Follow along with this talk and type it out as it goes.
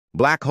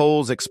Black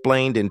holes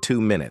explained in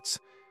 2 minutes.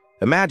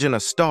 Imagine a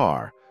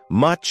star,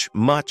 much,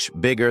 much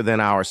bigger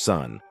than our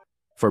sun.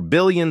 For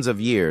billions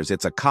of years,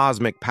 it's a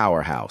cosmic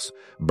powerhouse,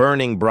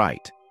 burning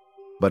bright.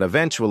 But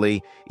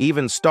eventually,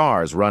 even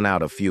stars run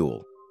out of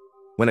fuel.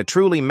 When a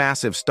truly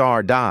massive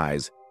star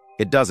dies,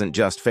 it doesn't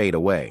just fade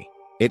away.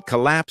 It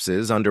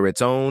collapses under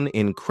its own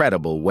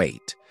incredible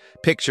weight.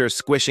 Picture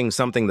squishing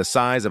something the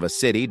size of a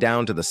city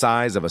down to the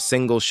size of a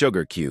single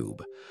sugar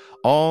cube.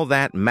 All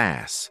that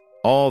mass,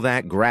 all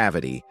that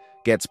gravity,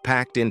 gets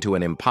packed into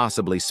an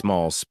impossibly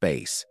small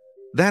space.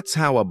 That's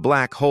how a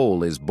black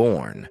hole is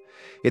born.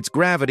 Its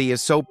gravity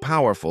is so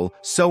powerful,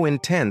 so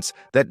intense,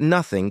 that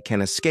nothing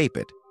can escape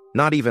it.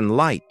 Not even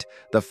light,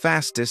 the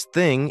fastest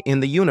thing in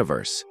the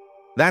universe.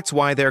 That's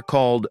why they're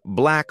called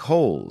black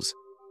holes.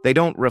 They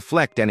don't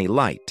reflect any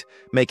light,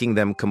 making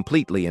them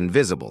completely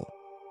invisible.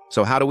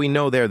 So how do we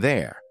know they're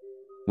there?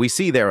 We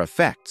see their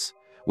effects.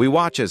 We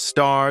watch as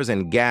stars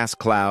and gas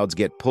clouds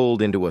get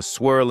pulled into a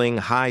swirling,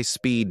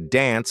 high-speed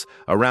dance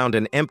around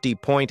an empty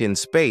point in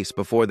space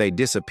before they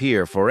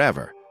disappear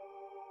forever.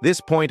 This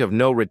point of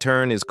no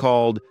return is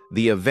called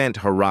the event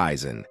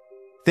horizon.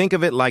 Think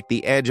of it like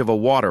the edge of a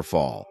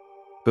waterfall.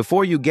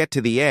 Before you get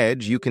to the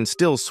edge, you can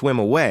still swim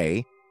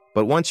away,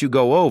 but once you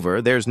go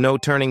over, there's no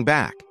turning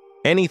back.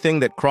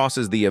 Anything that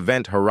crosses the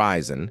event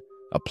horizon,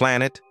 a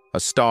planet, a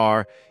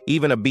star,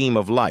 even a beam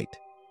of light,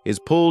 is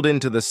pulled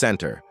into the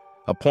center,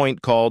 a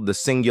point called the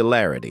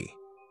singularity.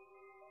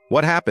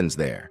 What happens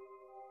there?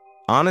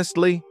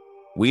 Honestly,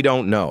 we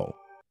don't know.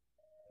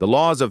 The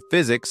laws of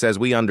physics as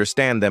we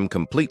understand them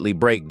completely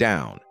break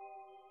down.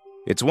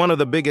 It's one of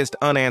the biggest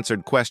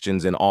unanswered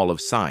questions in all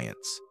of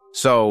science.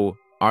 So,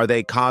 are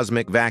they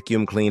cosmic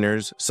vacuum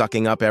cleaners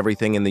sucking up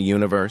everything in the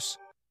universe?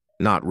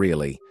 Not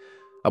really.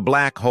 A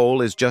black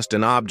hole is just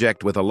an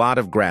object with a lot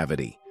of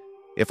gravity.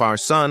 If our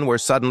sun were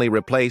suddenly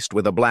replaced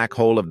with a black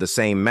hole of the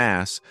same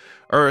mass,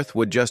 Earth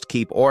would just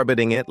keep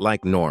orbiting it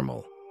like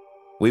normal.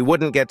 We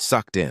wouldn't get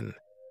sucked in.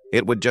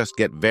 It would just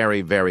get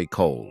very, very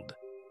cold.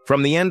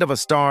 From the end of a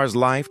star's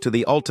life to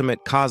the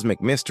ultimate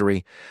cosmic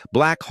mystery,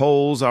 black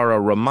holes are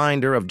a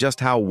reminder of just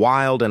how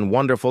wild and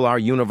wonderful our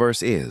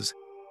universe is.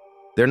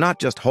 They're not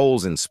just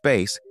holes in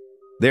space.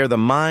 They're the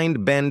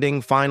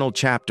mind-bending final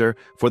chapter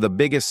for the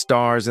biggest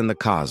stars in the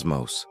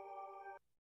cosmos.